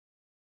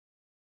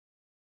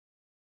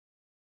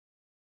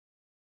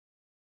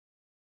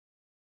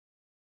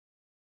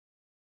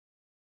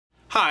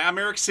Hi, I'm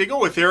Eric Siegel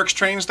with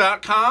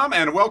ericstrains.com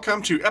and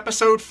welcome to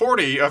episode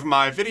 40 of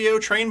my video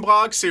train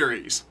blog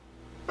series.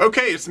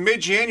 Okay, it's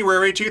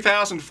mid-January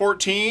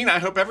 2014. I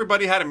hope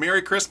everybody had a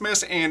Merry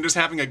Christmas and is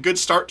having a good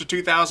start to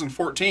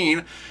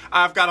 2014.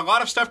 I've got a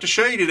lot of stuff to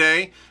show you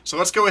today, so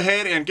let's go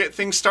ahead and get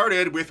things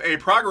started with a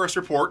progress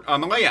report on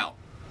the layout.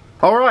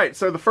 Alright,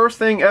 so the first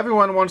thing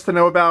everyone wants to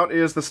know about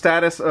is the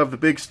status of the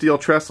big steel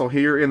trestle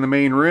here in the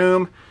main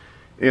room.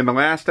 In the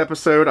last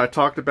episode, I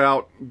talked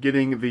about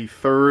getting the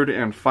third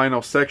and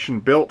final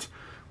section built.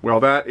 Well,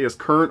 that is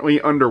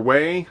currently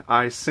underway.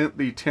 I sent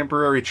the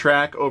temporary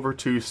track over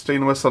to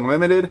Stainless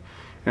Unlimited,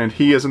 and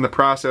he is in the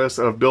process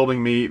of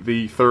building me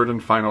the third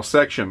and final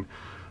section.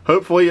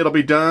 Hopefully it'll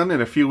be done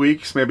in a few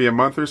weeks, maybe a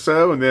month or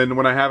so, and then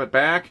when I have it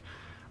back,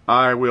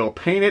 I will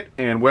paint it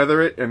and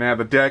weather it and add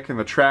the deck and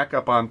the track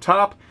up on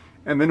top,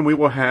 and then we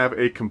will have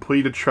a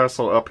completed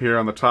trestle up here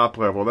on the top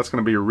level. That's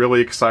going to be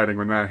really exciting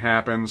when that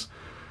happens.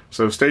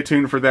 So stay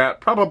tuned for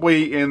that.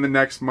 Probably in the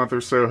next month or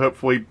so,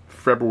 hopefully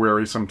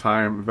February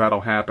sometime,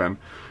 that'll happen.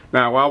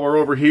 Now, while we're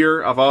over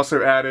here, I've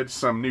also added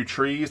some new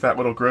trees. That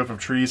little grove of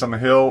trees on the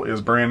hill is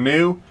brand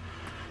new.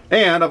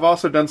 And I've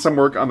also done some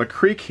work on the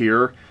creek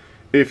here.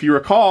 If you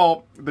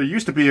recall, there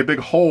used to be a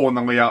big hole in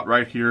the layout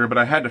right here, but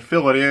I had to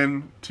fill it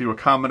in to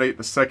accommodate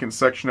the second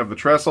section of the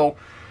trestle.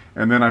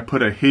 And then I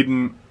put a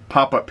hidden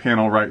pop-up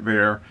panel right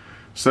there.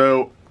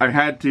 So I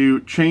had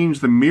to change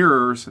the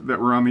mirrors that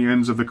were on the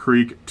ends of the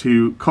creek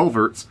to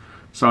culverts.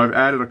 So I've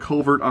added a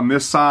culvert on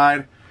this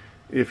side.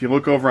 If you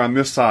look over on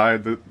this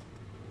side,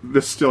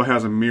 this still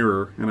has a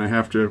mirror, and I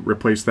have to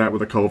replace that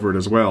with a culvert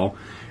as well.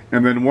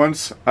 And then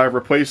once I've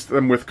replaced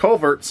them with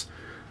culverts,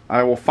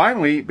 I will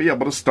finally be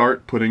able to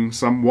start putting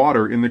some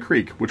water in the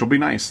creek, which will be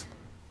nice.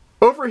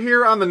 Over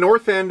here on the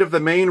north end of the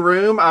main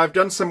room, I've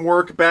done some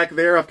work back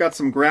there. I've got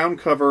some ground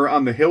cover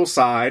on the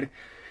hillside.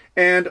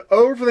 And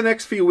over the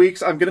next few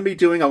weeks, I'm going to be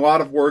doing a lot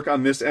of work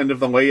on this end of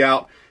the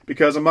layout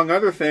because, among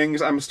other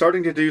things, I'm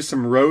starting to do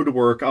some road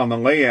work on the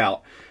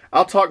layout.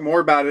 I'll talk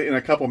more about it in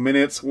a couple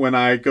minutes when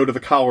I go to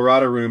the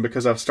Colorado room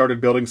because I've started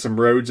building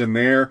some roads in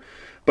there.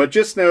 But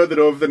just know that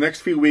over the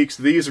next few weeks,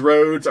 these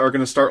roads are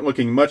going to start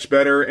looking much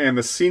better, and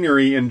the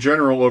scenery in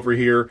general over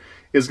here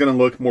is going to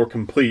look more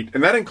complete.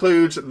 And that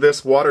includes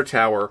this water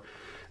tower.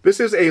 This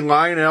is a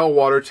Lionel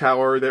water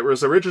tower that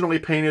was originally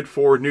painted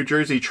for New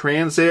Jersey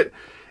Transit,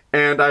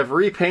 and I've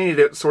repainted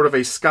it sort of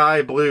a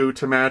sky blue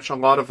to match a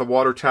lot of the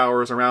water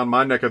towers around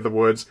my neck of the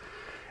woods.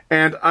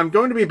 And I'm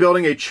going to be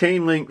building a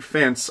chain link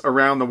fence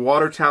around the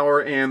water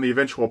tower and the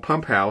eventual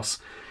pump house.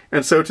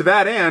 And so to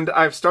that end,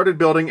 I've started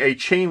building a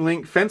chain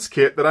link fence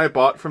kit that I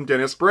bought from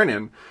Dennis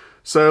Brennan.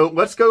 So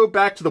let's go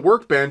back to the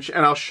workbench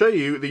and I'll show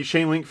you the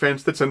chain link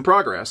fence that's in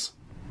progress.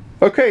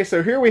 Okay,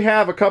 so here we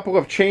have a couple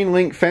of chain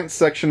link fence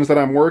sections that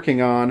I'm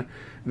working on.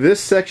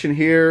 This section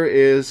here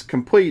is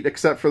complete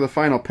except for the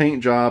final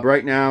paint job.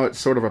 Right now it's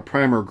sort of a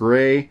primer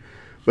gray,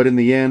 but in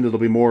the end it'll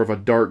be more of a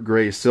dark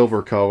gray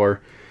silver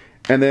color.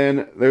 And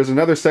then there's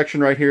another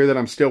section right here that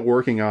I'm still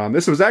working on.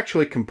 This was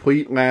actually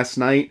complete last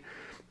night,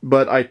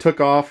 but I took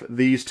off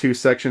these two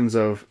sections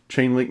of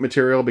chain link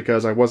material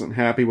because I wasn't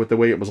happy with the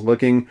way it was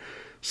looking.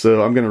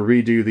 So I'm going to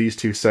redo these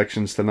two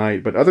sections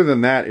tonight. But other than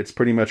that, it's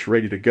pretty much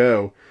ready to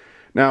go.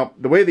 Now,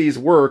 the way these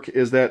work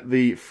is that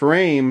the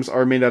frames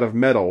are made out of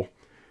metal.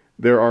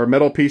 There are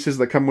metal pieces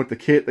that come with the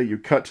kit that you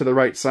cut to the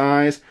right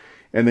size,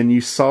 and then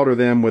you solder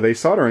them with a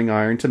soldering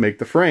iron to make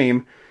the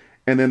frame.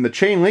 And then the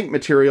chain link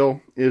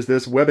material is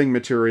this webbing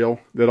material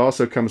that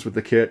also comes with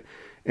the kit,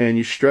 and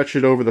you stretch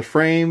it over the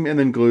frame and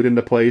then glue it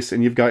into place,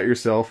 and you've got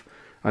yourself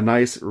a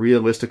nice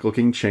realistic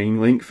looking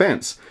chain link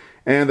fence.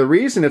 And the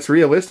reason it's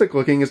realistic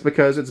looking is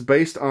because it's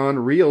based on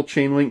real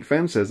chain link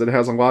fences. It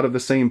has a lot of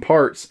the same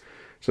parts,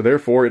 so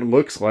therefore it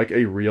looks like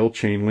a real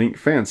chain link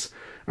fence.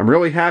 I'm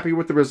really happy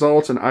with the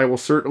results, and I will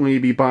certainly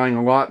be buying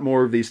a lot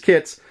more of these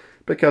kits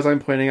because I'm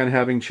planning on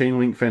having chain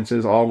link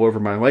fences all over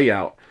my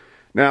layout.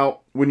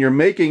 Now, when you're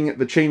making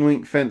the chain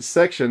link fence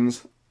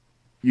sections,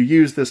 you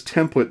use this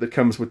template that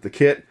comes with the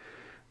kit.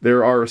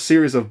 There are a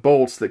series of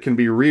bolts that can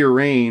be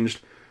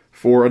rearranged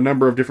for a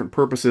number of different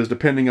purposes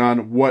depending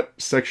on what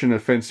section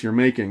of fence you're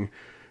making.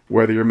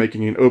 Whether you're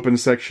making an open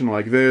section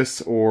like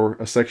this, or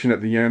a section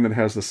at the end that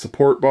has the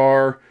support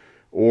bar,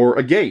 or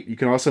a gate. You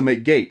can also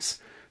make gates.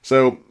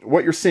 So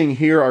what you're seeing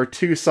here are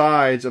two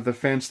sides of the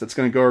fence that's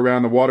going to go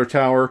around the water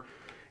tower.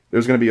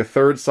 There's going to be a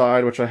third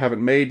side, which I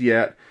haven't made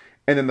yet,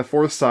 and then the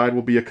fourth side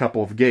will be a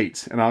couple of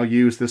gates. And I'll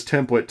use this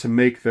template to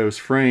make those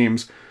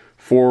frames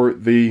for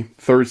the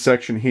third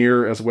section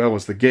here, as well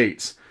as the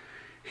gates.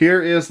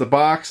 Here is the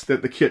box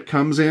that the kit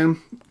comes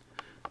in.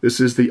 This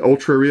is the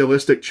Ultra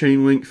Realistic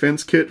Chain Link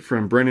Fence Kit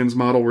from Brennan's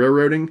Model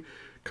Railroading.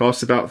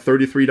 Costs about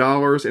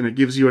 $33, and it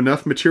gives you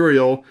enough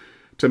material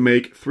to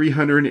make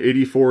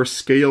 384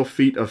 scale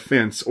feet of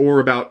fence, or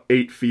about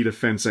 8 feet of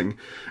fencing.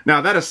 Now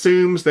that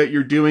assumes that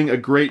you're doing a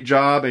great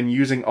job and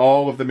using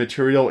all of the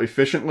material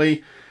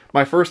efficiently.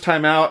 My first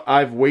time out,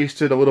 I've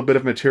wasted a little bit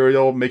of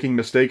material, making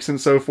mistakes and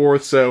so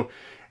forth, so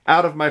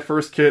out of my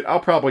first kit,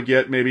 I'll probably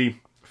get maybe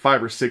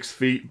 5 or 6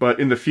 feet, but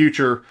in the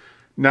future,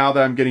 now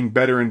that I'm getting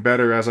better and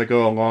better as I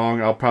go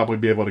along, I'll probably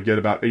be able to get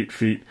about 8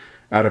 feet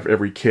out of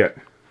every kit.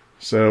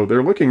 So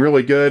they're looking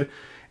really good.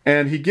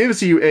 And he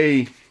gives you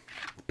a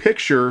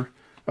picture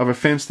of a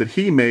fence that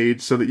he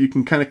made so that you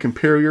can kind of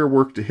compare your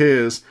work to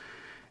his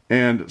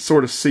and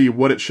sort of see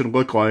what it should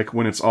look like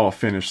when it's all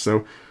finished.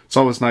 So it's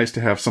always nice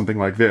to have something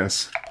like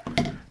this.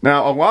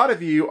 Now, a lot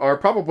of you are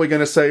probably going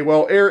to say,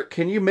 well, Eric,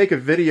 can you make a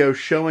video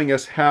showing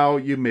us how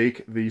you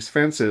make these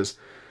fences?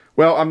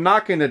 Well, I'm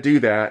not going to do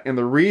that, and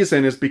the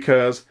reason is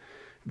because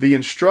the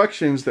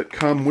instructions that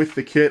come with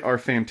the kit are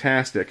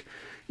fantastic.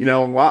 You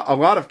know, a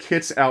lot of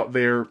kits out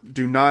there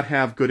do not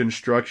have good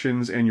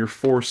instructions, and you're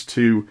forced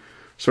to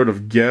sort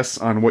of guess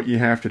on what you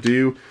have to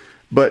do.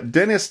 But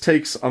Dennis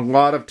takes a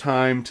lot of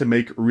time to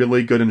make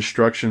really good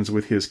instructions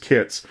with his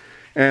kits.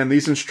 And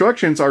these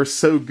instructions are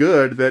so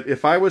good that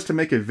if I was to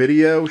make a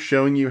video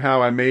showing you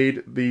how I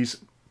made these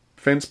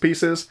fence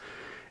pieces,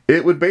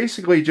 it would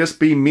basically just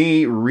be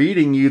me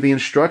reading you the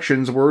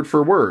instructions word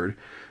for word.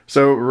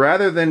 So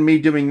rather than me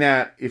doing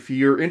that, if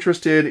you're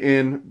interested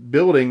in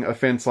building a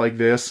fence like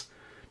this,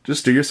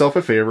 just do yourself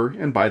a favor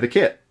and buy the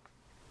kit.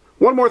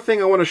 One more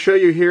thing I want to show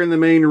you here in the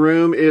main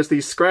room is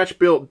the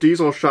scratch-built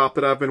diesel shop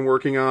that I've been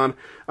working on.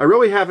 I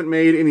really haven't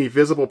made any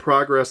visible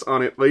progress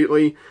on it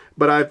lately,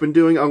 but I've been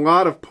doing a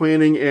lot of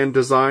planning and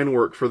design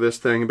work for this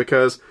thing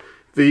because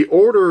the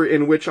order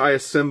in which I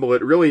assemble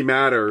it really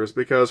matters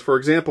because, for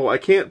example, I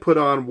can't put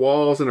on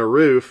walls and a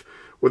roof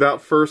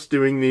without first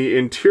doing the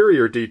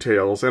interior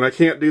details, and I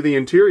can't do the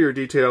interior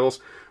details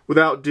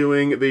without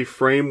doing the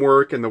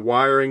framework and the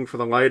wiring for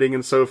the lighting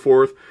and so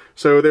forth.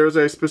 So there's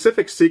a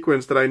specific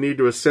sequence that I need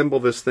to assemble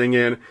this thing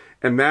in,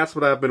 and that's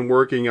what I've been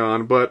working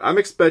on. But I'm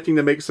expecting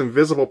to make some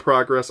visible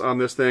progress on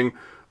this thing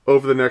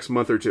over the next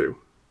month or two.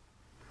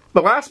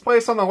 The last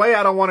place on the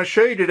layout I want to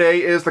show you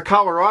today is the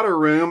Colorado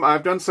room.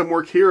 I've done some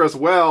work here as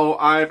well.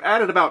 I've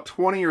added about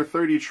 20 or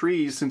 30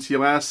 trees since you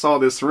last saw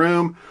this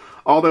room,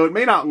 although it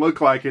may not look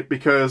like it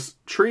because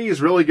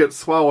trees really get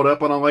swallowed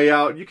up on a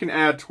layout. You can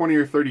add 20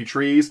 or 30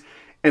 trees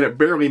and it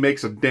barely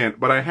makes a dent,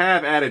 but I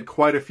have added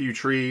quite a few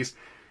trees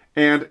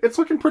and it's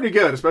looking pretty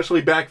good,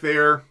 especially back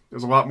there.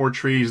 There's a lot more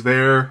trees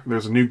there.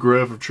 There's a new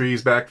grove of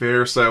trees back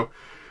there, so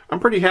I'm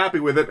pretty happy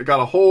with it. I got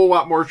a whole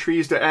lot more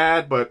trees to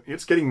add, but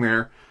it's getting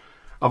there.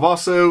 I've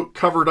also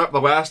covered up the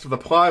last of the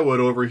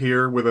plywood over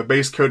here with a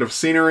base coat of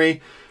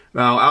scenery.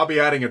 Now, I'll be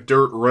adding a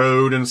dirt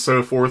road and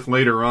so forth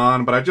later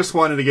on, but I just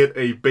wanted to get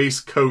a base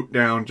coat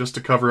down just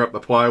to cover up the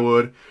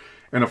plywood.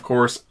 And of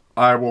course,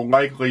 I will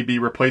likely be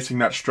replacing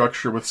that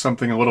structure with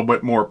something a little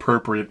bit more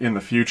appropriate in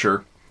the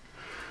future.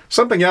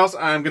 Something else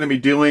I'm going to be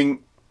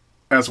doing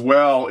as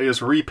well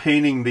is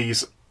repainting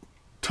these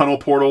tunnel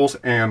portals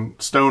and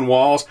stone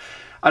walls.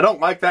 I don't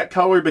like that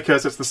color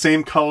because it's the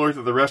same color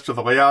that the rest of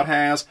the layout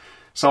has.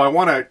 So I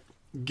want to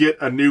get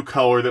a new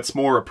color that's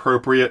more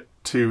appropriate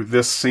to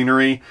this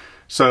scenery.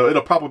 So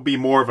it'll probably be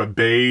more of a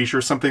beige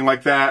or something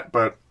like that,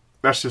 but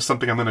that's just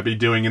something I'm going to be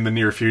doing in the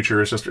near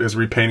future, is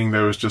repainting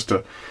those just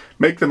to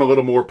make them a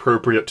little more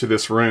appropriate to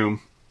this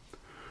room.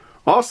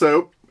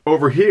 Also,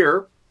 over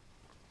here,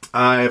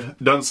 I've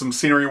done some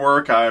scenery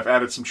work. I've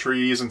added some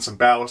trees and some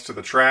ballast to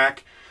the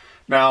track.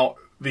 Now,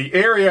 the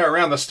area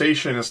around the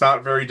station is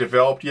not very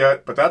developed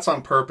yet, but that's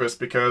on purpose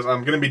because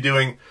I'm going to be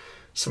doing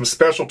some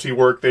specialty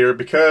work there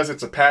because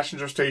it's a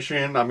passenger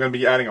station. I'm going to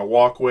be adding a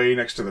walkway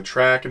next to the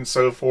track and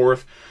so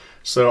forth.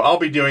 So I'll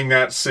be doing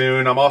that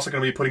soon. I'm also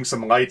going to be putting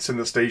some lights in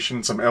the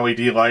station, some LED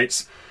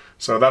lights.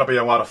 So that'll be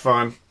a lot of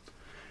fun.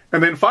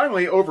 And then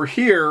finally over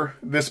here,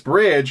 this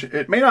bridge,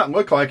 it may not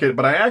look like it,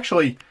 but I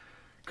actually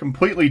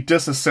completely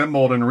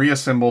disassembled and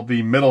reassembled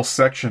the middle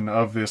section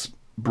of this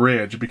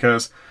bridge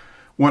because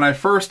when I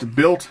first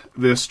built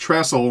this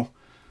trestle,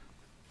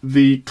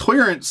 the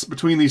clearance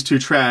between these two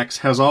tracks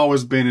has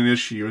always been an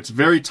issue. It's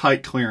very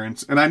tight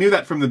clearance, and I knew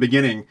that from the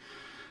beginning,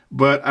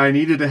 but I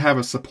needed to have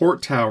a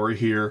support tower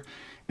here.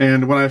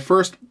 And when I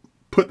first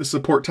put the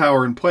support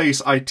tower in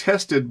place, I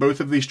tested both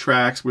of these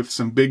tracks with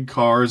some big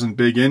cars and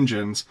big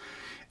engines,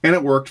 and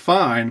it worked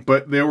fine.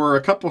 But there were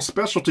a couple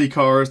specialty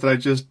cars that I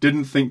just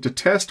didn't think to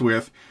test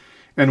with,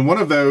 and one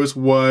of those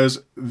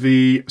was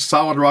the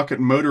solid rocket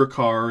motor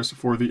cars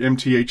for the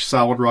MTH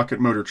solid rocket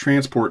motor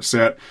transport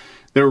set.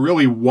 They were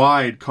really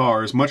wide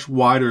cars, much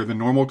wider than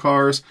normal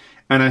cars,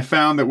 and I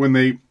found that when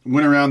they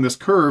went around this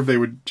curve, they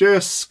would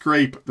just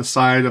scrape the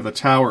side of the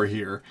tower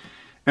here.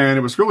 And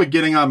it was really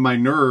getting on my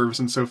nerves,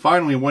 and so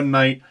finally one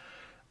night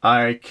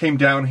I came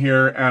down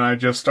here and I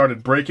just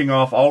started breaking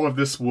off all of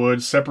this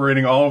wood,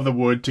 separating all of the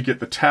wood to get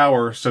the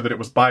tower so that it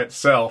was by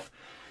itself.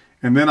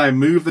 And then I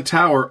moved the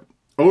tower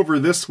over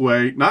this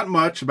way, not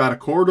much, about a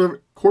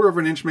quarter of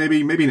an inch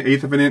maybe an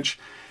eighth of an inch,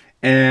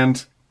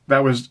 and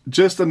that was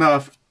just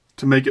enough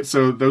to make it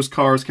so those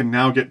cars can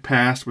now get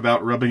past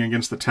without rubbing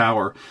against the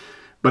tower.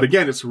 But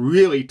again, it's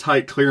really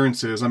tight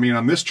clearances. I mean,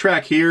 on this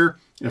track here,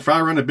 if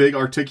I run a big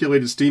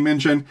articulated steam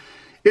engine,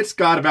 it's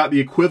got about the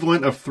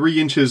equivalent of 3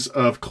 inches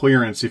of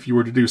clearance. If you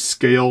were to do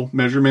scale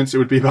measurements, it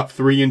would be about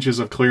 3 inches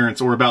of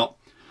clearance, or about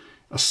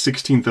a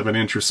 1/16 of an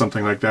inch or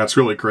something like that. It's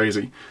really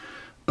crazy.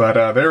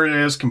 But there it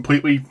is,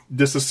 completely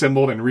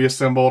disassembled and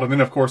reassembled. And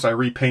then, of course, I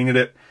repainted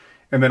it.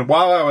 And then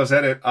while I was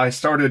at it, I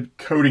started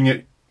coating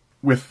it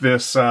with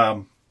this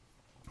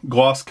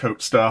gloss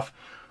coat stuff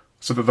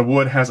so that the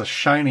wood has a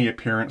shiny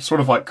appearance,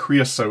 sort of like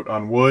creosote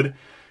on wood.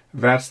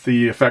 That's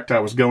the effect I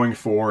was going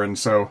for, and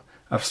so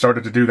I've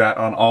started to do that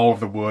on all of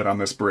the wood on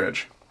this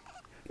bridge.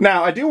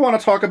 Now, I do want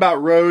to talk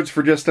about roads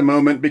for just a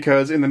moment,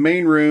 because in the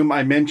main room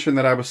I mentioned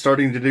that I was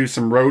starting to do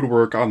some road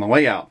work on the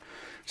layout.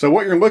 So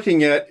what you're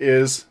looking at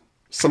is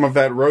some of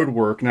that road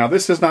work. Now,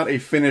 this is not a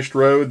finished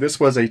road. This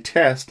was a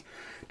test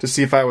to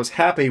see if I was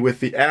happy with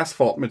the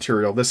asphalt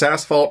material. This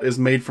asphalt is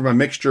made from a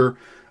mixture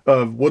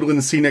of Woodland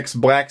Scenics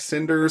black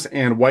cinders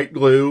and white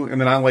glue, and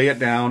then I lay it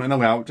down and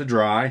allow it to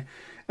dry.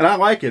 And I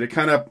like it. It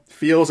kind of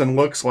feels and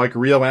looks like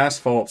real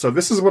asphalt. So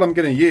this is what I'm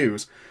going to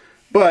use.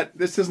 But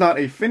this is not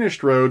a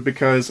finished road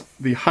because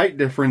the height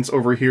difference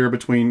over here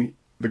between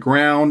the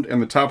ground and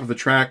the top of the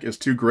track is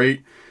too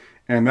great.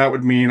 And that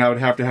would mean I would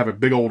have to have a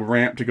big old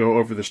ramp to go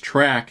over this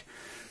track.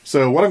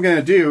 So what I'm going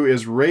to do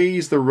is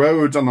raise the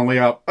roads on the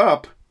layout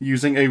up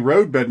using a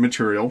roadbed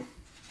material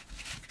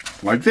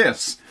like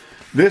this.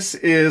 This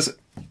is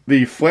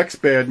the flex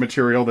bed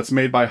material that's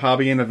made by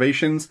Hobby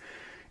Innovations.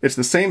 It's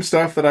the same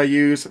stuff that I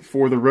use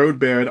for the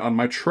roadbed on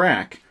my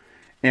track.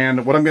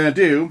 And what I'm going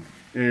to do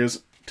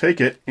is take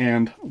it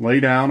and lay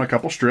down a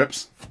couple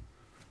strips.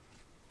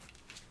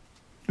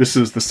 This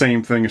is the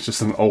same thing, it's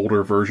just an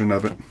older version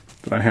of it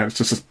that I had. It's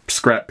just a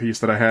scrap piece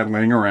that I had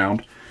laying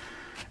around.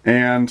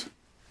 And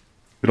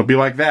it'll be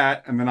like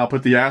that, and then I'll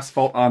put the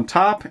asphalt on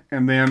top,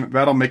 and then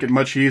that'll make it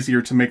much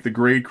easier to make the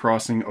grade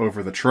crossing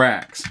over the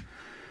tracks.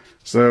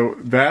 So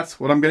that's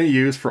what I'm going to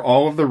use for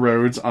all of the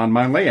roads on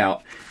my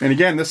layout. And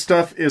again, this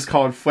stuff is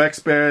called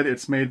FlexBed.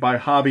 It's made by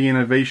Hobby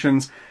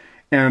Innovations.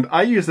 And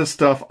I use this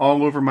stuff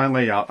all over my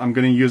layout. I'm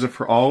going to use it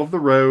for all of the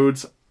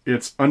roads.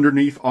 It's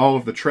underneath all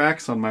of the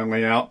tracks on my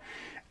layout.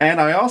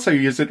 And I also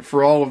use it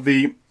for all of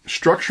the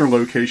structure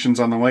locations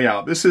on the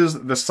layout. This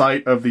is the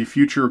site of the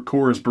future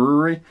Coors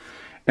Brewery.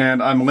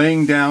 And I'm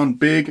laying down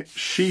big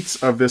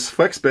sheets of this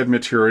FlexBed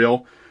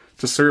material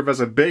to serve as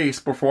a base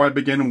before I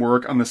begin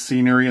work on the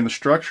scenery and the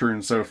structure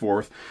and so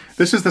forth.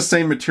 This is the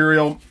same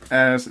material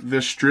as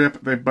this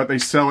strip, but they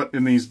sell it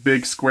in these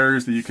big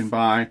squares that you can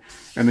buy,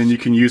 and then you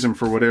can use them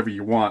for whatever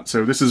you want.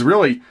 So this is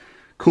really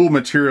cool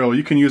material.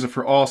 You can use it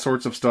for all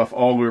sorts of stuff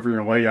all over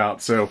your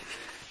layout. So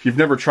if you've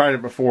never tried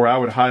it before, I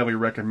would highly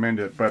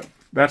recommend it. But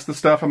that's the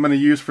stuff I'm going to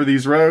use for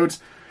these roads.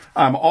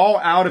 I'm all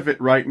out of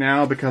it right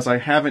now because I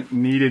haven't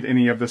needed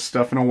any of this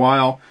stuff in a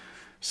while.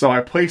 So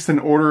I placed an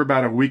order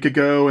about a week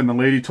ago, and the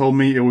lady told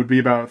me it would be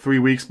about 3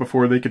 weeks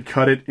before they could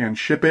cut it and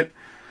ship it.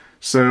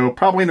 So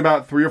probably in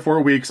about 3 or 4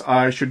 weeks,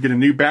 I should get a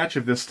new batch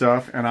of this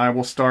stuff, and I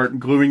will start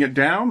gluing it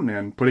down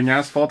and putting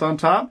asphalt on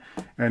top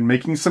and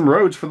making some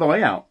roads for the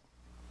layout.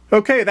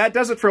 Okay, that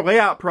does it for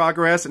layout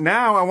progress.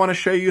 Now I want to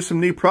show you some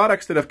new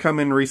products that have come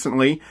in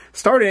recently,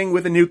 starting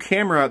with a new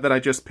camera that I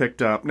just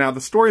picked up. Now, the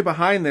story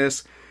behind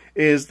this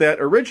is that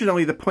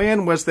originally the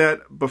plan was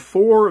that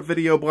before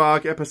Video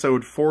Blog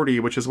episode 40,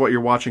 which is what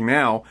you're watching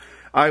now,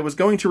 I was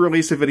going to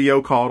release a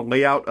video called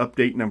Layout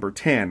Update number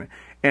 10.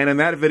 And in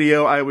that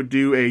video, I would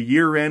do a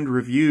year-end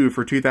review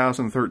for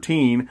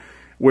 2013,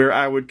 where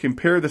I would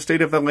compare the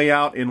state of the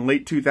layout in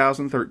late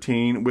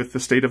 2013 with the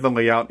state of the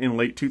layout in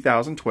late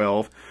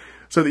 2012,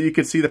 so that you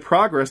could see the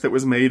progress that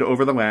was made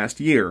over the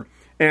last year.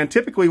 And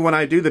typically when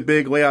I do the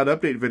big layout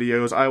update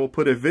videos, I will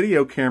put a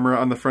video camera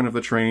on the front of the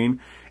train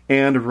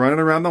and run it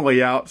around the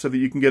layout so that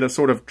you can get a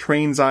sort of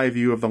train's eye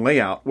view of the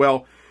layout.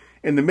 Well,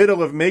 in the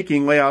middle of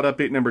making layout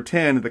update number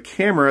 10, the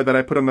camera that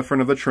I put on the front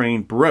of the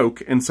train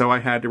broke, and so I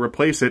had to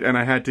replace it, and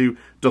I had to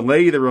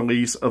delay the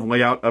release of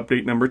layout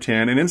update number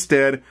 10, and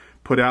instead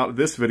put out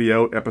this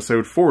video,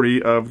 episode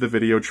 40 of the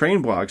Video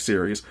Train Blog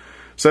series.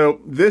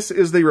 So this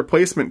is the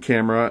replacement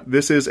camera.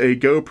 This is a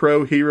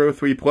GoPro Hero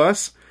 3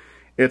 Plus.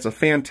 It's a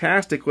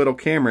fantastic little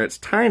camera. It's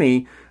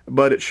tiny,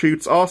 but it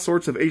shoots all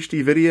sorts of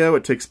HD video.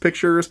 It takes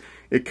pictures.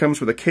 It comes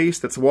with a case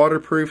that's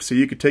waterproof, so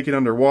you could take it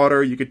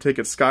underwater. You could take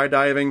it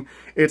skydiving.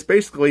 It's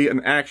basically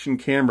an action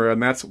camera,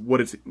 and that's what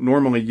it's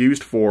normally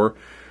used for.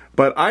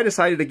 But I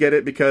decided to get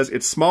it because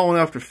it's small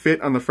enough to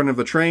fit on the front of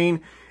the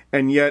train,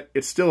 and yet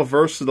it's still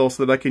versatile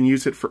so that I can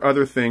use it for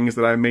other things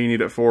that I may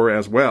need it for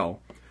as well.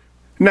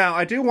 Now,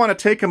 I do want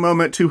to take a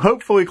moment to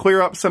hopefully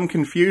clear up some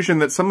confusion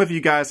that some of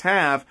you guys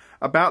have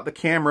about the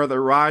camera that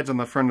rides on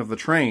the front of the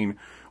train.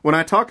 When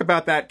I talk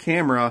about that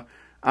camera,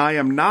 I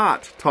am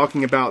not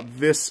talking about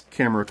this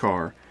camera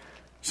car.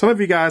 Some of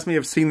you guys may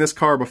have seen this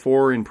car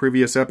before in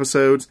previous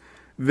episodes.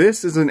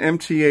 This is an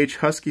MTH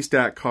Husky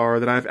Stack car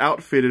that I've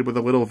outfitted with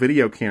a little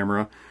video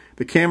camera.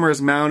 The camera is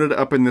mounted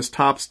up in this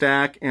top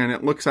stack, and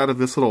it looks out of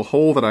this little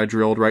hole that I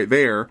drilled right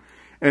there,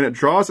 and it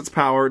draws its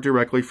power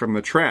directly from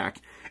the track.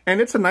 And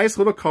it's a nice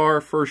little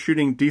car for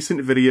shooting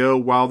decent video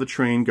while the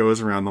train goes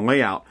around the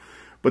layout.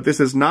 But this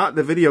is not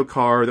the video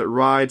car that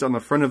rides on the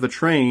front of the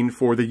train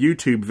for the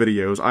YouTube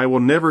videos. I will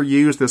never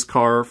use this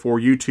car for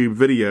YouTube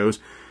videos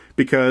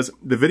because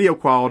the video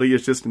quality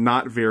is just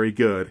not very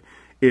good.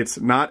 It's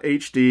not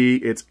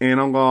HD, it's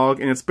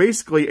analog, and it's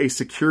basically a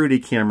security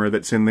camera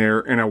that's in there,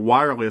 and a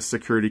wireless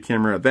security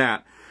camera at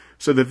that.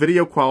 So the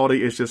video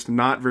quality is just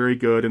not very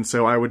good, and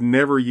so I would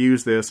never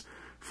use this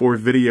for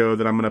video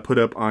that I'm going to put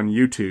up on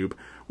YouTube.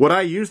 What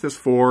I use this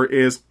for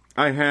is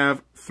I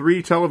have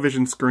 3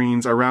 television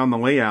screens around the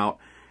layout,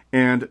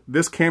 and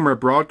this camera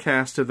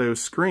broadcasts to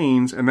those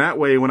screens, and that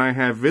way when I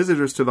have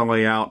visitors to the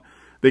layout,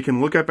 they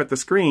can look up at the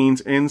screens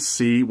and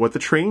see what the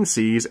train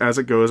sees as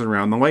it goes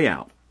around the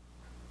layout.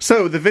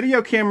 So the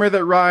video camera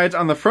that rides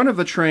on the front of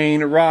the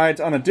train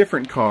rides on a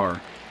different car.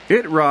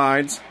 It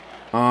rides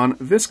on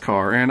this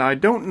car, and I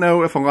don't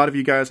know if a lot of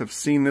you guys have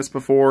seen this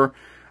before.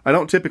 I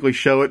don't typically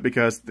show it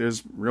because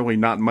there's really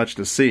not much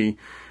to see.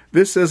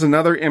 This is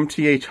another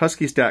MTH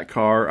Husky-Stack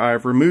car.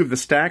 I've removed the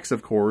stacks,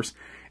 of course,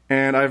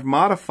 and I've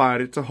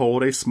modified it to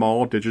hold a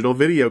small digital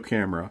video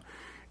camera.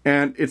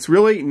 And it's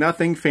really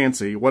nothing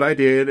fancy. What I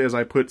did is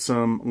I put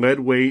some lead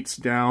weights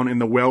down in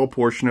the well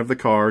portion of the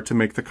car to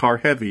make the car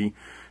heavy,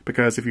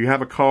 because if you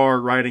have a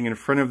car riding in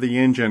front of the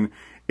engine,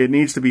 it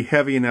needs to be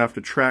heavy enough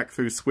to track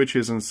through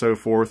switches and so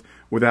forth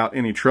without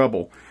any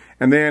trouble.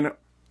 And then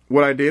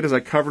what I did is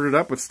I covered it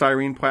up with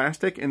styrene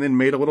plastic and then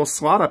made a little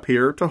slot up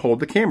here to hold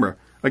the camera.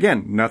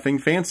 Again, nothing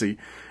fancy.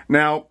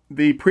 Now,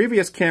 the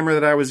previous camera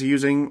that I was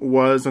using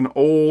was an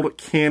old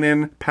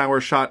Canon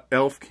PowerShot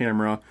ELPH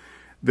camera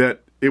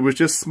that it was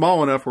just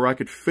small enough where I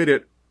could fit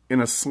it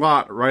in a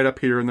slot right up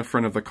here in the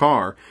front of the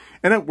car.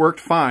 And it worked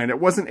fine. It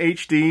wasn't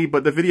HD,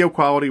 but the video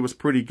quality was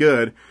pretty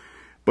good.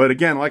 But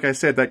again, like I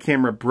said, that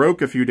camera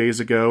broke a few days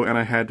ago and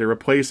I had to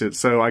replace it.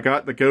 So I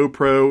got the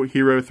GoPro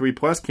Hero 3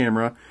 Plus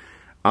camera.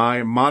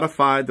 I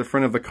modified the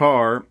front of the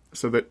car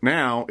so that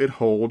now it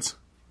holds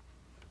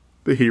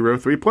the Hero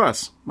 3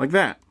 Plus, like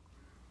that.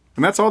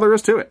 And that's all there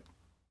is to it.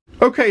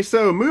 Okay,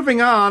 so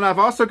moving on, I've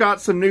also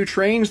got some new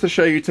trains to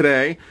show you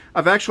today.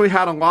 I've actually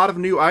had a lot of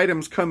new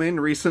items come in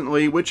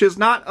recently, which is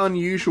not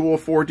unusual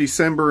for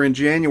December and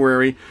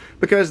January,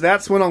 because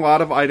that's when a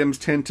lot of items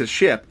tend to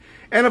ship.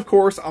 And of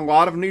course, a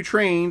lot of new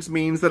trains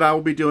means that I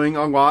will be doing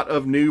a lot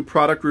of new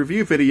product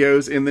review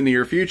videos in the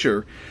near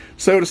future.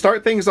 So to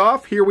start things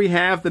off, here we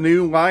have the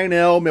new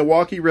Lionel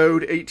Milwaukee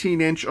Road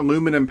 18-inch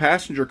aluminum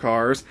passenger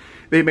cars.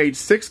 They made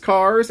 6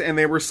 cars and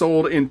they were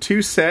sold in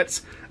 2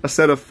 sets, a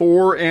set of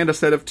 4 and a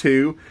set of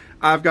 2.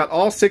 I've got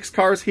all 6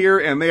 cars here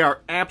and they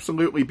are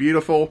absolutely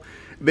beautiful.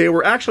 They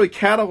were actually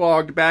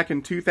cataloged back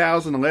in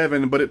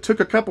 2011, but it took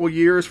a couple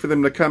years for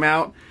them to come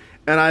out.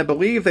 And I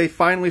believe they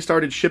finally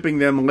started shipping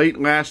them late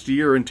last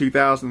year in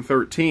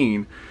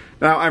 2013.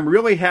 Now, I'm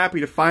really happy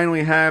to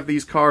finally have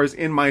these cars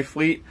in my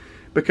fleet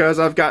because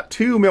I've got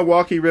 2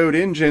 Milwaukee Road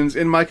engines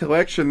in my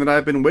collection that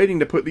I've been waiting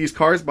to put these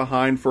cars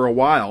behind for a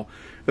while.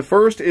 The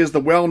first is the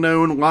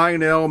well-known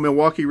Lionel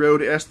Milwaukee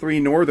Road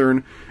S3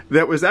 Northern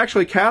that was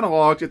actually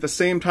cataloged at the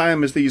same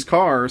time as these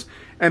cars,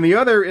 and the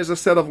other is a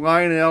set of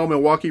Lionel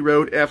Milwaukee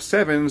Road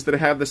F7s that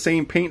have the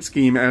same paint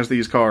scheme as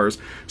these cars.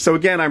 So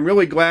again, I'm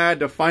really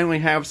glad to finally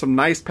have some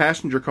nice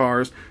passenger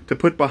cars to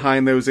put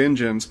behind those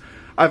engines.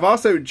 I've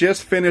also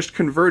just finished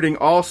converting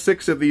all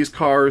 6 of these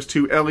cars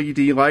to LED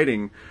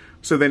lighting.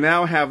 So they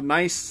now have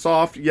nice,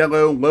 soft,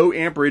 yellow, low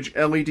amperage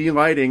LED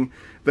lighting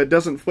that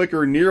doesn't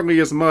flicker nearly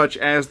as much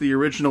as the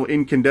original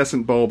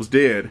incandescent bulbs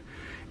did.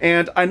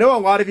 And I know a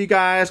lot of you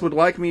guys would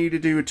like me to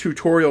do a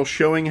tutorial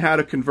showing how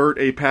to convert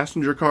a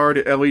passenger car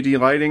to LED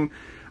lighting.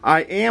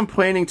 I am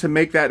planning to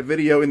make that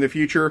video in the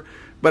future,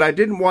 but I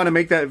didn't want to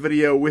make that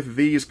video with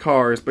these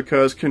cars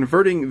because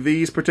converting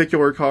these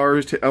particular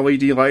cars to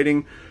LED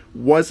lighting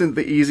wasn't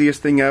the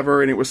easiest thing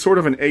ever, and it was sort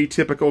of an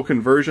atypical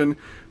conversion,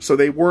 so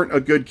they weren't a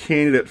good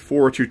candidate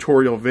for a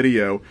tutorial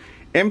video.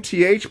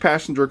 MTH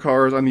passenger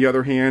cars, on the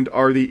other hand,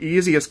 are the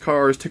easiest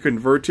cars to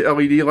convert to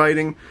LED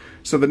lighting,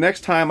 so the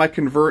next time I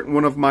convert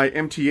one of my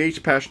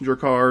MTH passenger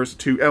cars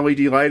to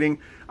LED lighting,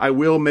 I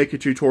will make a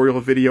tutorial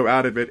video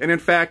out of it. And in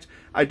fact,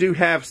 I do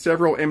have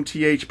several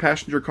MTH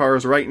passenger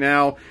cars right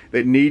now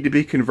that need to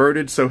be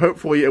converted, so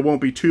hopefully it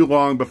won't be too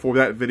long before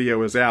that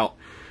video is out.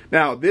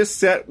 Now, this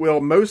set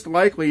will most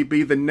likely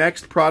be the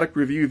next product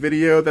review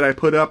video that I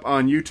put up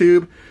on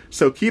YouTube,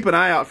 so keep an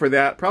eye out for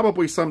that,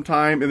 probably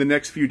sometime in the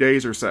next few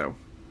days or so.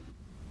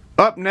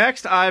 Up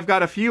next, I've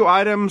got a few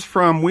items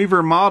from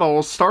Weaver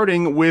Models,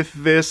 starting with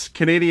this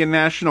Canadian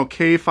National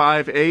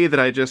K5A that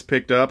I just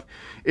picked up.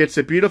 It's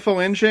a beautiful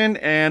engine,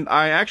 and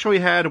I actually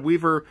had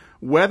Weaver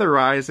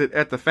weatherize it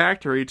at the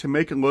factory to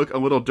make it look a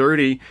little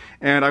dirty,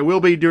 and I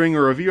will be doing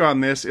a review on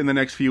this in the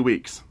next few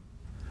weeks.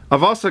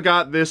 I've also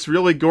got this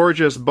really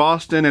gorgeous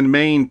Boston and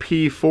Maine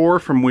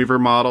P4 from Weaver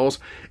Models.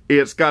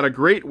 It's got a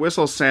great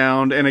whistle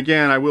sound, and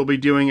again, I will be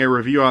doing a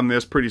review on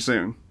this pretty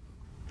soon.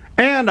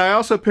 And I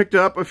also picked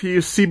up a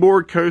few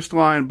Seaboard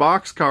Coastline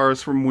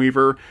boxcars from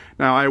Weaver.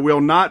 Now, I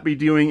will not be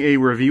doing a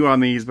review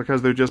on these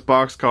because they're just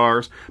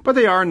boxcars, but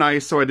they are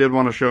nice, so I did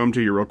want to show them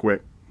to you real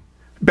quick.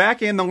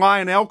 Back in the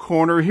Lionel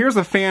corner, here's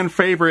a fan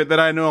favorite that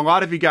I know a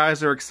lot of you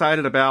guys are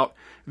excited about.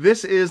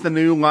 This is the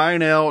new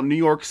Lionel New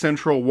York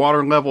Central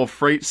water level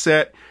freight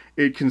set.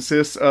 It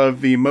consists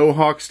of the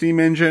Mohawk steam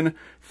engine,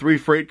 3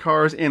 freight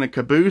cars and a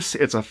caboose.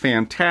 It's a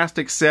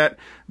fantastic set.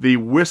 The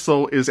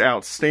whistle is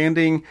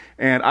outstanding,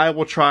 and I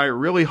will try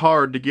really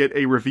hard to get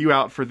a review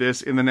out for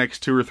this in the next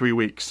 2 or 3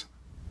 weeks.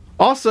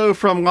 Also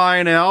from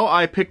Lionel,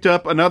 I picked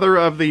up another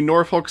of the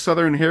Norfolk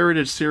Southern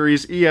Heritage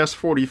Series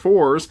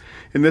ES44s.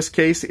 In this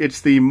case, it's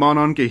the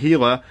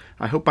Monongahela.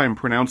 I hope I'm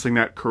pronouncing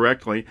that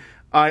correctly.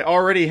 I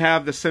already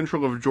have the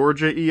Central of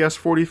Georgia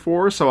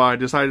ES44, so I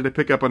decided to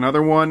pick up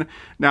another one.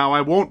 Now,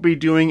 I won't be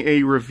doing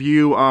a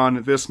review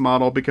on this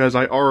model because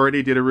I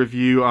already did a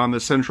review on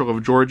the Central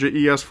of Georgia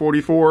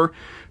ES44.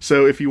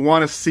 So if you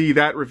want to see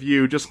that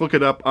review, just look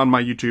it up on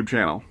my YouTube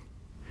channel.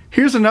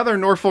 Here's another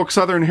Norfolk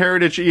Southern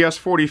Heritage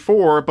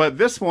ES44, but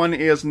this one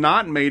is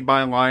not made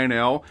by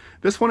Lionel.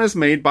 This one is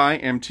made by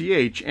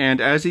MTH,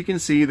 and as you can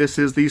see, this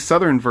is the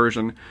Southern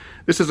version.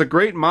 This is a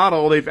great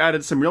model. They've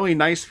added some really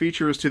nice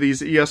features to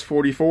these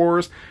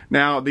ES44s.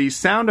 Now, the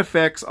sound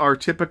effects are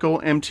typical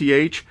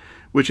MTH,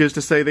 which is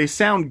to say they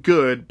sound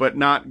good, but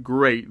not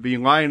great. The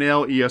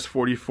Lionel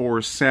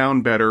ES44s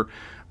sound better.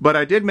 But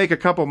I did make a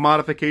couple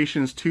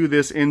modifications to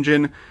this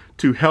engine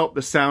to help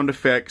the sound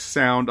effects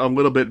sound a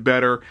little bit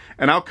better,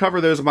 and I'll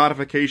cover those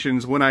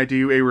modifications when I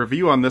do a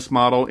review on this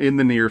model in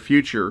the near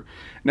future.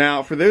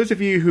 Now, for those of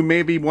you who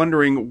may be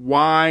wondering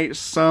why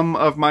some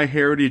of my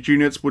Heritage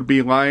units would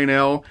be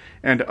Lionel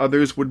and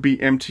others would be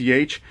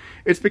MTH,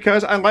 it's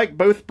because I like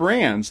both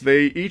brands.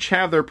 They each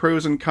have their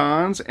pros and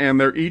cons,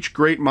 and they're each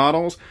great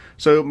models.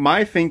 So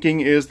my thinking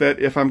is that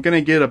if I'm going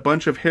to get a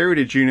bunch of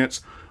Heritage units,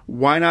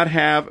 why not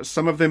have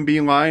some of them be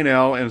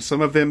Lionel and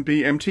some of them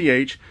be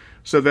MTH,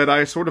 so that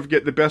I sort of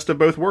get the best of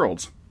both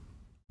worlds.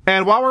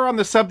 And while we're on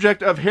the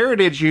subject of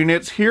Heritage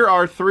units, here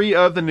are 3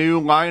 of the new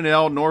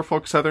Lionel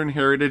Norfolk Southern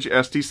Heritage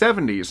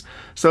SD70s.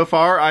 So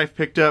far, I've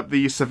picked up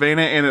the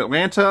Savannah and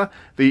Atlanta,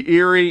 the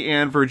Erie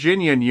and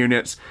Virginian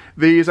units.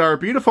 These are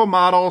beautiful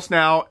models.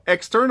 Now,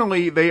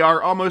 externally, they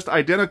are almost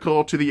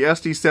identical to the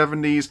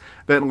SD70s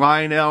that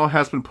Lionel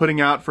has been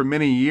putting out for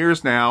many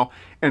years now.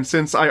 And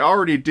since I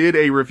already did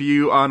a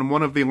review on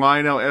one of the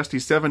Lionel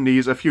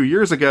SD70s a few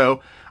years ago,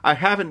 I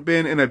haven't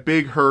been in a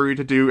big hurry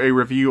to do a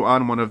review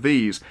on one of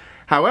these.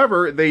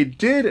 However, they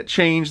did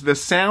change the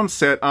sound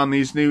set on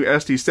these new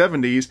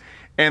SD70s,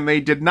 and they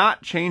did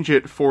not change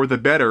it for the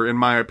better, in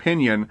my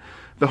opinion.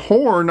 The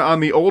horn on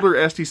the older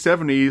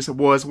SD70s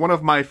was one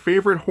of my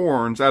favorite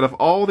horns. Out of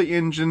all the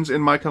engines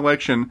in my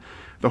collection,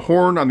 the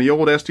horn on the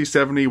old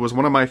SD70 was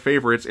one of my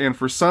favorites, and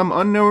for some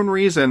unknown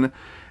reason,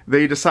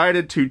 they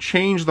decided to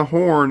change the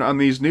horn on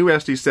these new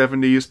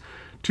SD70s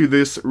to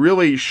this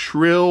really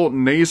shrill,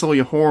 nasally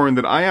horn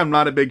that I am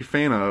not a big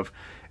fan of.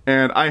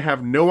 And I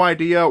have no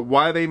idea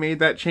why they made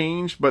that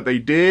change, but they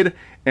did,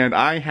 and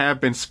I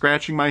have been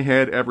scratching my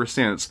head ever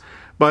since.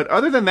 But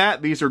other than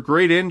that, these are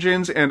great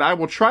engines, and I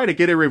will try to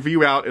get a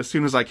review out as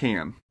soon as I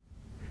can.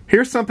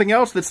 Here's something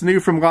else that's new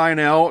from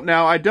Lionel.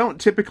 Now, I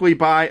don't typically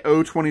buy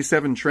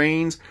 027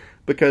 trains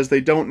because they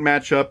don't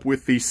match up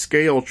with the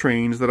scale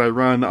trains that I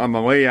run on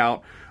the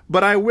layout,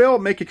 but I will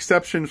make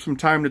exceptions from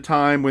time to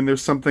time when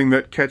there's something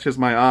that catches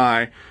my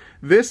eye.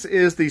 This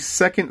is the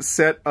second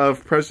set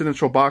of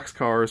presidential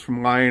boxcars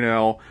from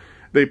Lionel.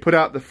 They put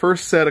out the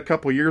first set a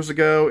couple years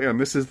ago, and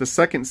this is the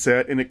second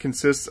set, and it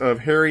consists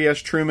of Harry S.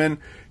 Truman,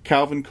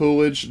 Calvin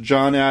Coolidge,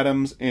 John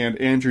Adams, and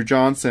Andrew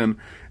Johnson.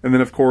 And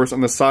then, of course, on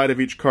the side of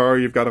each car,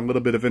 you've got a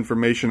little bit of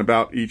information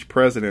about each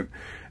president.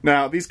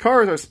 Now, these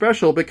cars are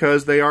special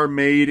because they are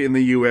made in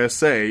the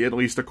USA, at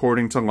least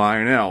according to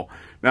Lionel.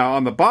 Now,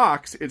 on the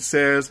box, it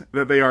says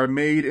that they are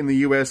made in the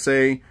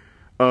USA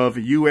of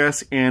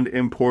U.S. and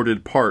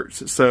imported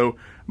parts. So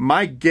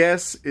my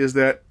guess is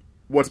that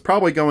what's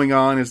probably going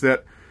on is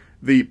that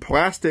the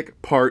plastic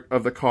part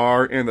of the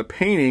car and the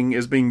painting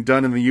is being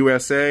done in the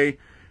USA,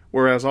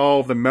 whereas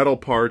all of the metal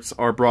parts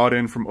are brought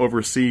in from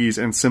overseas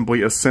and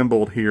simply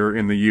assembled here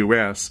in the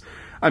U.S.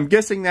 I'm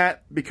guessing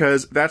that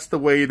because that's the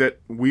way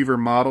that Weaver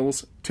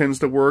Models tends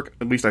to work.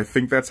 At least I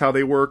think that's how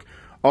they work.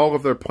 All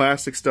of their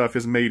plastic stuff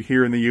is made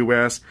here in the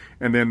U.S.,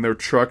 and then their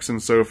trucks and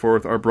so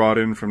forth are brought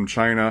in from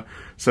China.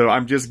 So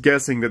I'm just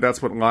guessing that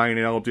that's what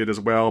Lionel did as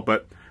well,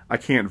 but I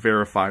can't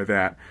verify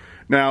that.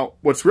 Now,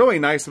 what's really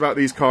nice about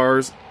these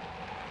cars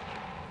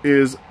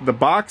is the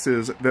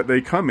boxes that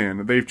they come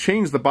in. They've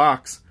changed the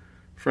box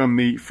from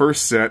the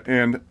first set,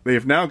 and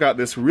they've now got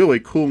this really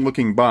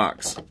cool-looking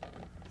box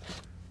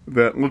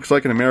that looks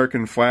like an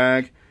American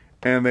flag.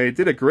 And they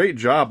did a great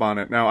job on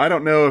it. Now, I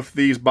don't know if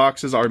these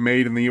boxes are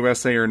made in the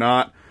USA or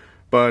not,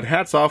 but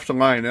hats off to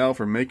Lionel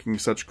for making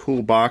such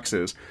cool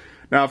boxes.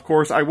 Now, of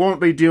course, I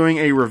won't be doing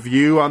a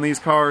review on these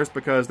cars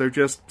because they're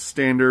just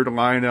standard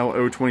Lionel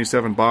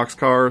 027 box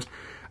cars,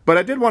 but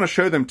I did want to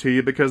show them to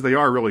you because they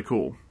are really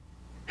cool.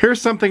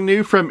 Here's something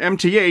new from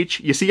MTH.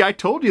 You see, I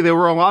told you there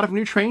were a lot of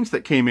new trains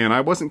that came in. I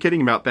wasn't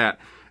kidding about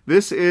that.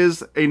 This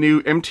is a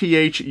new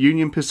MTH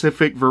Union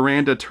Pacific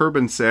Veranda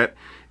turbine set.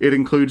 It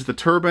includes the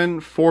turbine,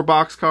 4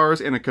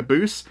 boxcars, and a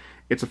caboose.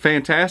 It's a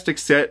fantastic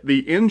set. The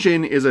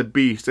engine is a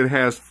beast. It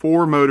has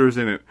 4 motors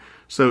in it,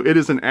 so it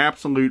is an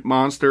absolute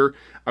monster.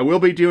 I will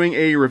be doing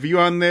a review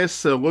on this,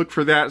 so look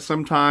for that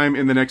sometime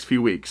in the next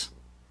few weeks.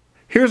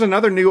 Here's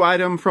another new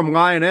item from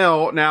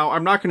Lionel. Now,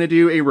 I'm not going to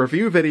do a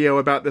review video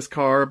about this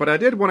car, but I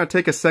did want to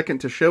take a second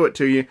to show it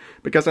to you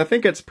because I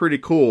think it's pretty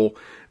cool.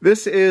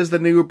 This is the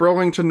new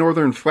Burlington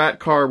Northern flat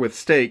car with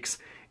stakes,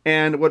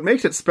 and what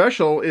makes it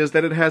special is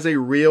that it has a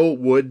real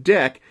wood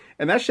deck,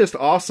 and that's just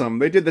awesome.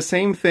 They did the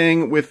same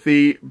thing with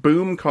the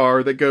boom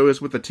car that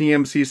goes with the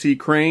TMCC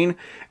crane,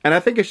 and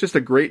I think it's just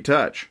a great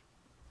touch.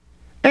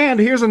 And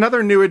here's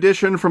another new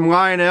addition from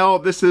Lionel.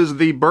 This is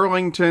the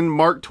Burlington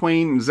Mark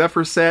Twain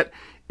Zephyr set.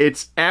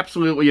 It's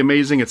absolutely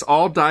amazing. It's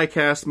all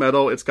die-cast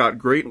metal. It's got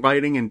great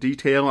lighting and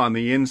detail on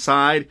the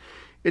inside.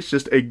 It's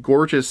just a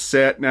gorgeous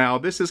set. Now,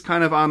 this is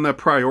kind of on the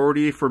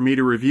priority for me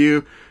to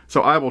review,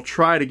 so I will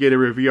try to get a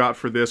review out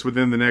for this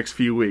within the next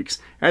few weeks.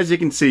 As you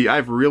can see,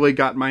 I've really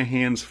got my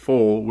hands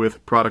full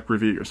with product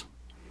reviews.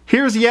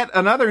 Here's yet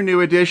another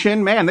new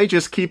addition. Man, they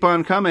just keep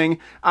on coming.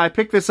 I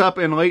picked this up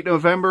in late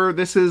November.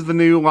 This is the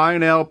new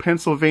Lionel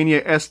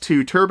Pennsylvania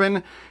S2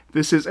 Turbine.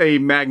 This is a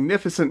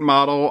magnificent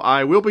model.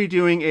 I will be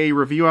doing a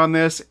review on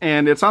this,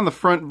 and it's on the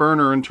front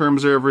burner in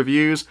terms of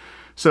reviews,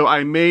 so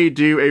I may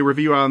do a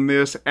review on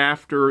this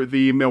after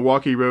the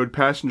Milwaukee Road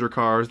passenger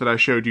cars that I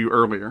showed you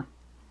earlier.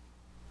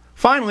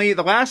 Finally,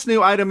 the last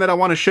new item that I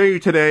want to show you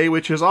today,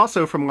 which is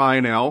also from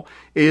Lionel,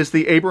 is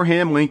the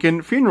Abraham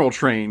Lincoln Funeral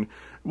Train.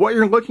 What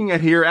you're looking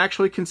at here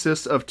actually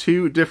consists of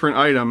two different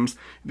items.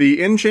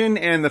 The engine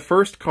and the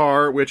first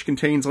car, which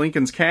contains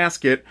Lincoln's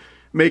casket,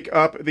 make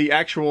up the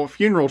actual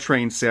funeral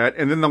train set,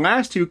 and then the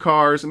last two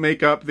cars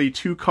make up the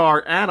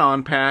two-car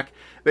add-on pack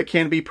that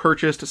can be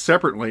purchased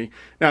separately.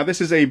 Now,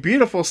 this is a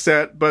beautiful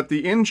set, but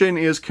the engine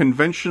is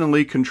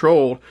conventionally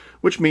controlled,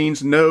 which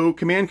means no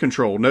command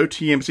control, no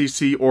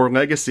TMCC or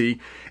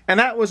legacy, and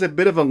that was a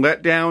bit of a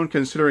letdown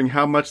considering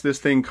how much this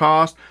thing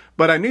cost,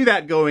 but I knew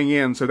that going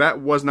in, so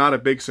that was not a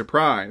big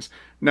surprise.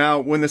 Now,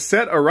 when the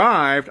set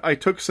arrived, I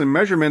took some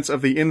measurements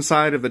of the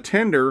inside of the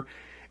tender,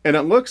 and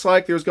it looks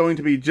like there's going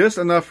to be just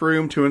enough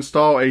room to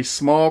install a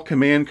small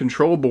command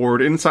control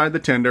board inside the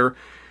tender,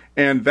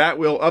 and that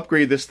will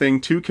upgrade this thing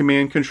to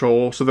command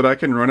control so that I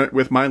can run it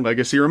with my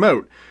legacy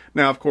remote.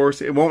 Now, of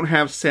course, it won't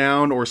have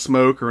sound or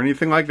smoke or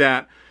anything like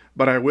that,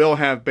 but I will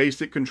have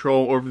basic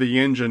control over the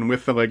engine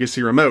with the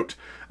legacy remote.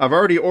 I've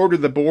already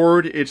ordered the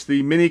board. It's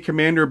the Mini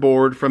Commander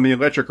board from the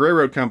Electric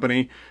Railroad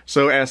Company,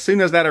 so as soon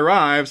as that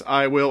arrives,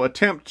 I will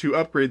attempt to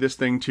upgrade this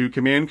thing to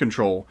command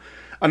control.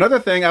 Another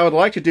thing I would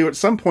like to do at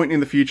some point in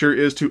the future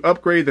is to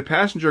upgrade the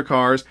passenger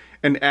cars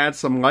and add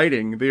some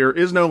lighting. There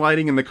is no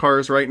lighting in the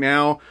cars right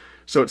now,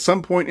 so at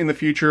some point in the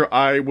future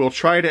I will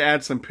try to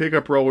add some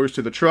pickup rollers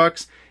to the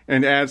trucks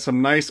and add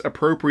some nice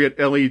appropriate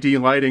LED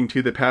lighting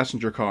to the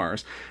passenger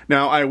cars.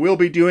 Now, I will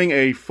be doing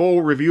a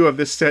full review of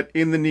this set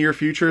in the near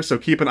future, so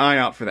keep an eye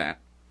out for that.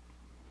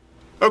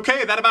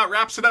 Okay, that about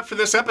wraps it up for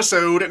this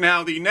episode.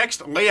 Now, the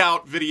next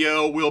layout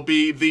video will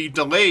be the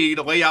delayed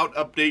layout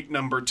update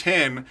number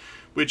 10,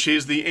 which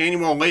is the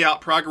annual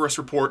layout progress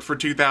report for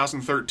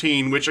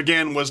 2013, which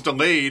again was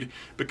delayed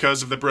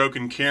because of the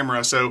broken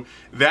camera. So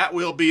that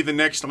will be the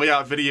next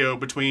layout video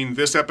between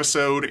this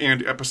episode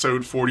and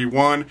episode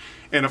 41.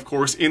 And of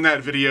course, in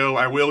that video,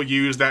 I will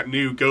use that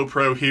new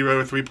GoPro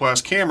Hero 3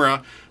 Plus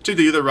camera to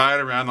do the ride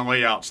around the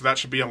layout. So that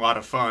should be a lot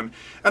of fun.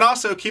 And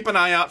also keep an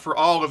eye out for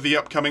all of the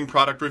upcoming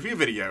product review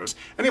videos.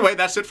 Anyway,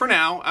 that's it for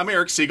now. I'm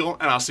Eric Siegel,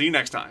 and I'll see you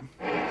next time.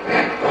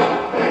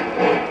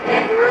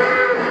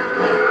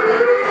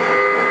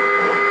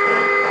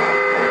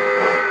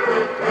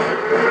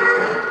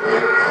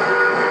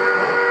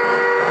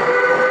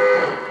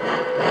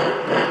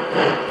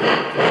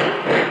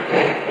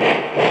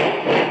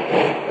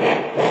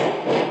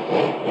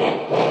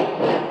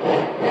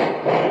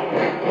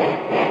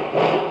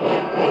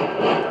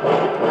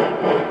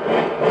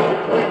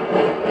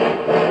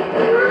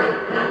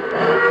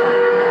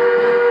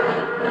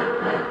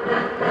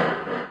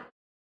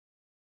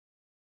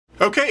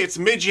 Okay, it's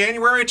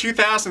mid-January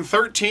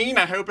 2013.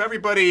 I hope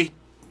everybody...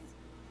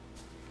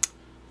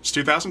 It's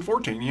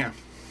 2014, yeah.